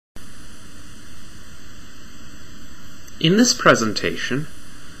In this presentation,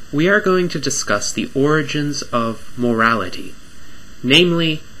 we are going to discuss the origins of morality,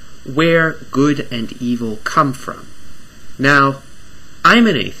 namely, where good and evil come from. Now, I'm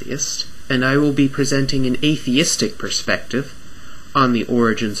an atheist, and I will be presenting an atheistic perspective on the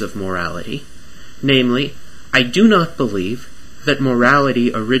origins of morality. Namely, I do not believe that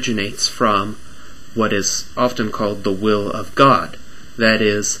morality originates from what is often called the will of God, that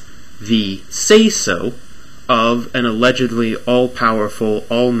is, the say-so of an allegedly all-powerful,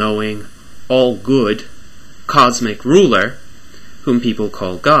 all-knowing, all-good cosmic ruler whom people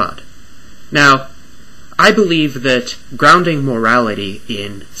call God. Now, I believe that grounding morality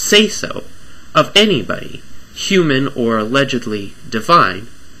in say-so of anybody, human or allegedly divine,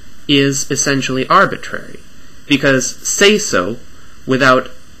 is essentially arbitrary, because say-so without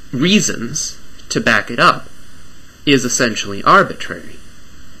reasons to back it up is essentially arbitrary.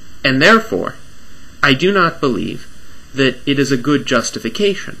 And therefore, I do not believe that it is a good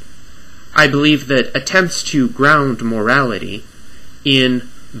justification. I believe that attempts to ground morality in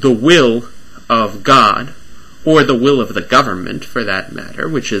the will of God, or the will of the government for that matter,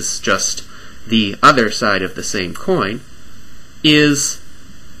 which is just the other side of the same coin, is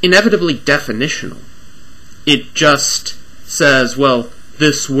inevitably definitional. It just says, well,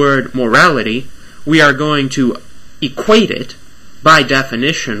 this word morality, we are going to equate it by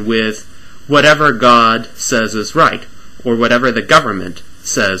definition with whatever God says is right, or whatever the government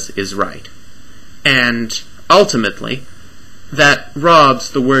says is right. And ultimately, that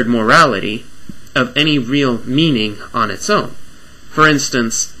robs the word morality of any real meaning on its own. For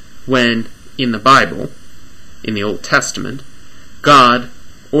instance, when in the Bible, in the Old Testament, God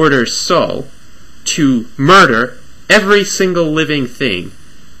orders Saul to murder every single living thing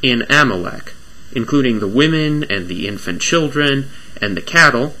in Amalek, including the women and the infant children and the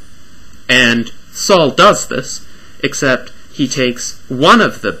cattle, and Saul does this, except he takes one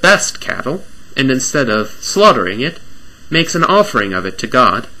of the best cattle, and instead of slaughtering it, makes an offering of it to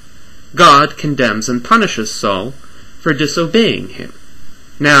God. God condemns and punishes Saul for disobeying him.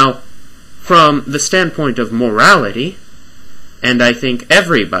 Now, from the standpoint of morality, and I think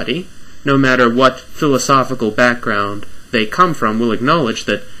everybody, no matter what philosophical background they come from, will acknowledge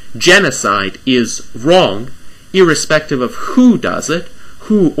that genocide is wrong, irrespective of who does it,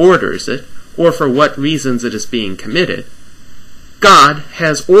 who orders it, or for what reasons it is being committed. God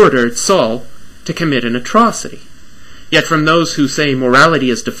has ordered Saul to commit an atrocity. Yet from those who say morality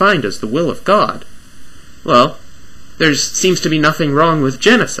is defined as the will of God, well, there seems to be nothing wrong with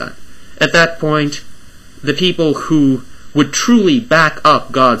genocide. At that point, the people who would truly back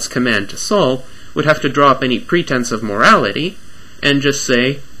up God's command to Saul would have to drop any pretense of morality and just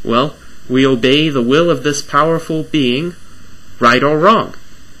say, well, we obey the will of this powerful being, right or wrong.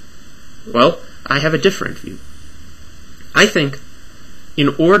 Well, I have a different view. I think in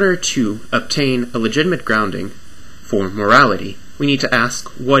order to obtain a legitimate grounding for morality, we need to ask,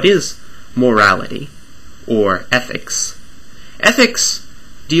 what is morality, or ethics? Ethics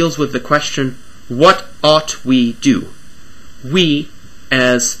deals with the question, what ought we do? We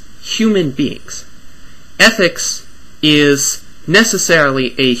as human beings. Ethics is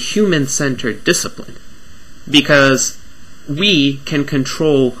necessarily a human-centered discipline, because we can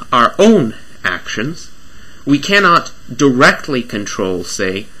control our own actions. We cannot directly control,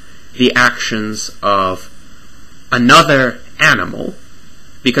 say, the actions of another animal,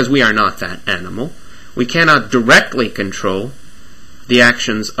 because we are not that animal. We cannot directly control the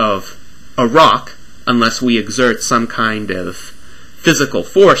actions of a rock unless we exert some kind of physical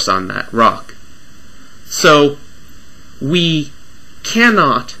force on that rock. So, we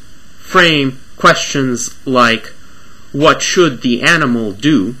cannot frame questions like, what should the animal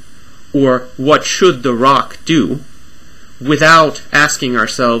do, or what should the rock do, without asking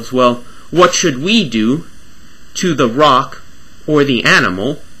ourselves, well, what should we do to the rock or the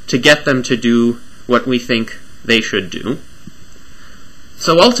animal to get them to do what we think they should do?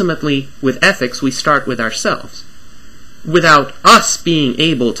 So ultimately, with ethics, we start with ourselves. Without us being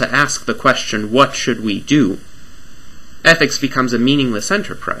able to ask the question, what should we do, ethics becomes a meaningless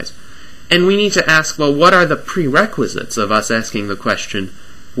enterprise. And we need to ask, well, what are the prerequisites of us asking the question,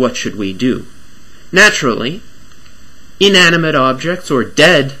 what should we do? Naturally, inanimate objects or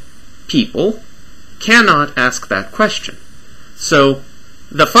dead people cannot ask that question. So,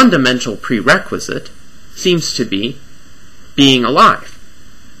 the fundamental prerequisite seems to be being alive.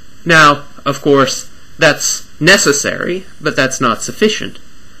 Now, of course, that's necessary, but that's not sufficient,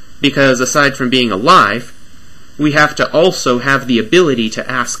 because aside from being alive, we have to also have the ability to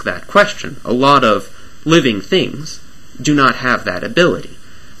ask that question. A lot of living things do not have that ability.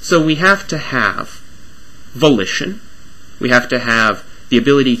 So we have to have volition, we have to have the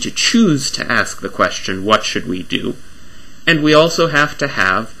ability to choose to ask the question, what should we do? And we also have to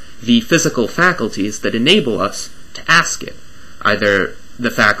have the physical faculties that enable us to ask it, either the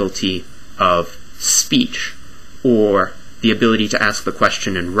faculty of speech, or the ability to ask the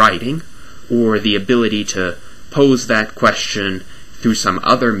question in writing, or the ability to pose that question through some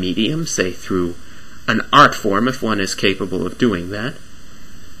other medium, say through an art form if one is capable of doing that.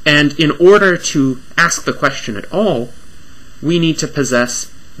 And in order to ask the question at all, we need to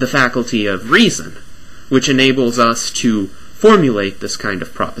possess the faculty of reason, which enables us to formulate this kind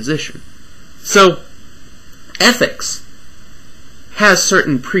of proposition. So, ethics has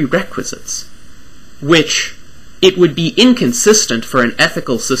certain prerequisites, which it would be inconsistent for an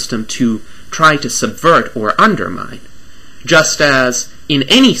ethical system to try to subvert or undermine. Just as in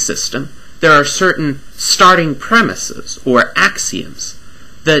any system, there are certain starting premises or axioms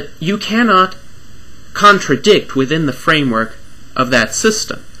that you cannot contradict within the framework of that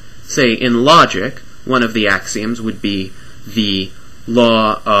system. Say, in logic, one of the axioms would be the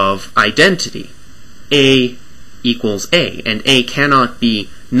law of identity. A equals A, and A cannot be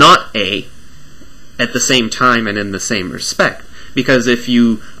not A at the same time and in the same respect. Because if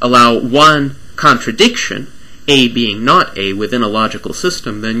you allow one contradiction, A being not A, within a logical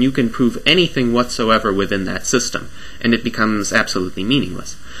system, then you can prove anything whatsoever within that system, and it becomes absolutely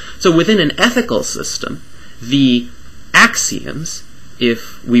meaningless. So within an ethical system, the axioms,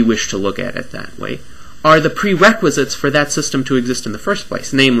 if we wish to look at it that way, are the prerequisites for that system to exist in the first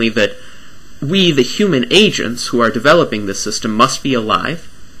place, namely that we, the human agents who are developing this system, must be alive,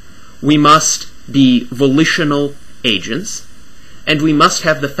 we must be volitional agents, and we must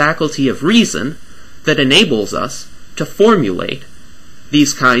have the faculty of reason that enables us to formulate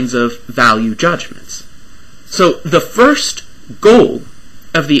these kinds of value judgments. So the first goal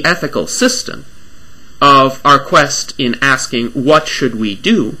of the ethical system, of our quest in asking what should we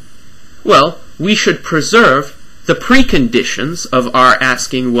do, well, we should preserve the preconditions of our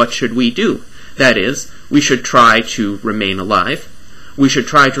asking what should we do. That is, we should try to remain alive, we should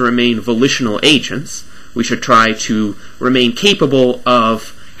try to remain volitional agents, we should try to remain capable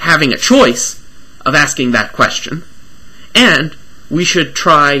of having a choice of asking that question, and we should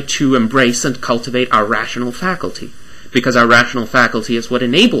try to embrace and cultivate our rational faculty, because our rational faculty is what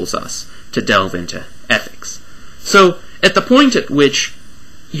enables us to delve into ethics. So, at the point at which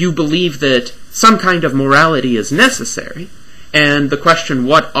you believe that some kind of morality is necessary, and the question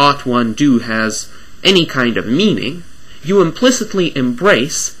what ought one do has any kind of meaning, you implicitly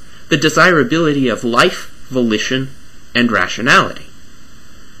embrace the desirability of life, volition, and rationality.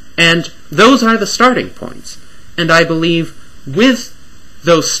 And those are the starting points. And I believe with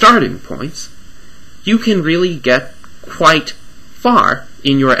those starting points, you can really get quite far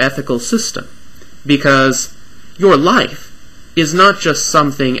in your ethical system, because your life is not just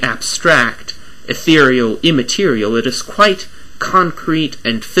something abstract, ethereal, immaterial. It is quite concrete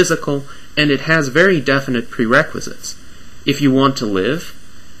and physical, and it has very definite prerequisites. If you want to live,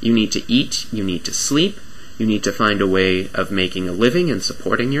 you need to eat, you need to sleep, you need to find a way of making a living and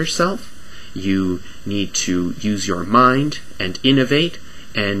supporting yourself, you need to use your mind and innovate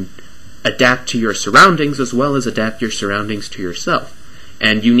and adapt to your surroundings as well as adapt your surroundings to yourself.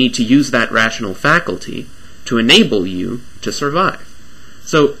 And you need to use that rational faculty to enable you to survive.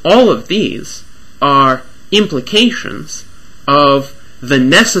 So all of these are implications of the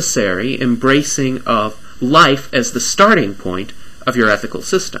necessary embracing of life as the starting point of your ethical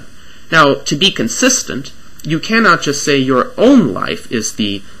system. Now, to be consistent, you cannot just say your own life is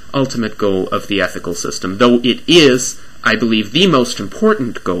the ultimate goal of the ethical system, though it is, I believe, the most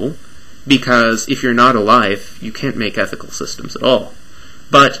important goal, because if you're not alive, you can't make ethical systems at all.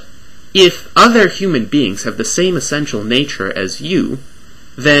 But if other human beings have the same essential nature as you,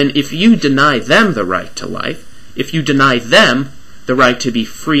 then if you deny them the right to life, if you deny them the right to be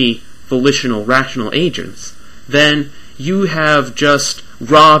free, volitional, rational agents, then you have just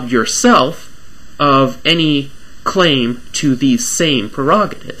robbed yourself of any claim to these same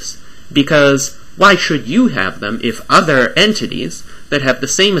prerogatives. Because why should you have them if other entities that have the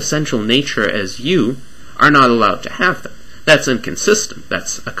same essential nature as you are not allowed to have them? That's inconsistent.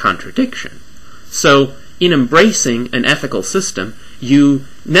 That's a contradiction. So, in embracing an ethical system, you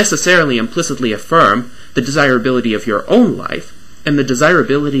necessarily implicitly affirm the desirability of your own life and the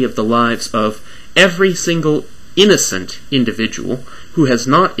desirability of the lives of every single innocent individual who has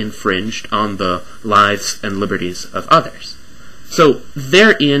not infringed on the lives and liberties of others. So,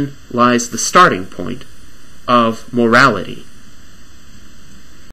 therein lies the starting point of morality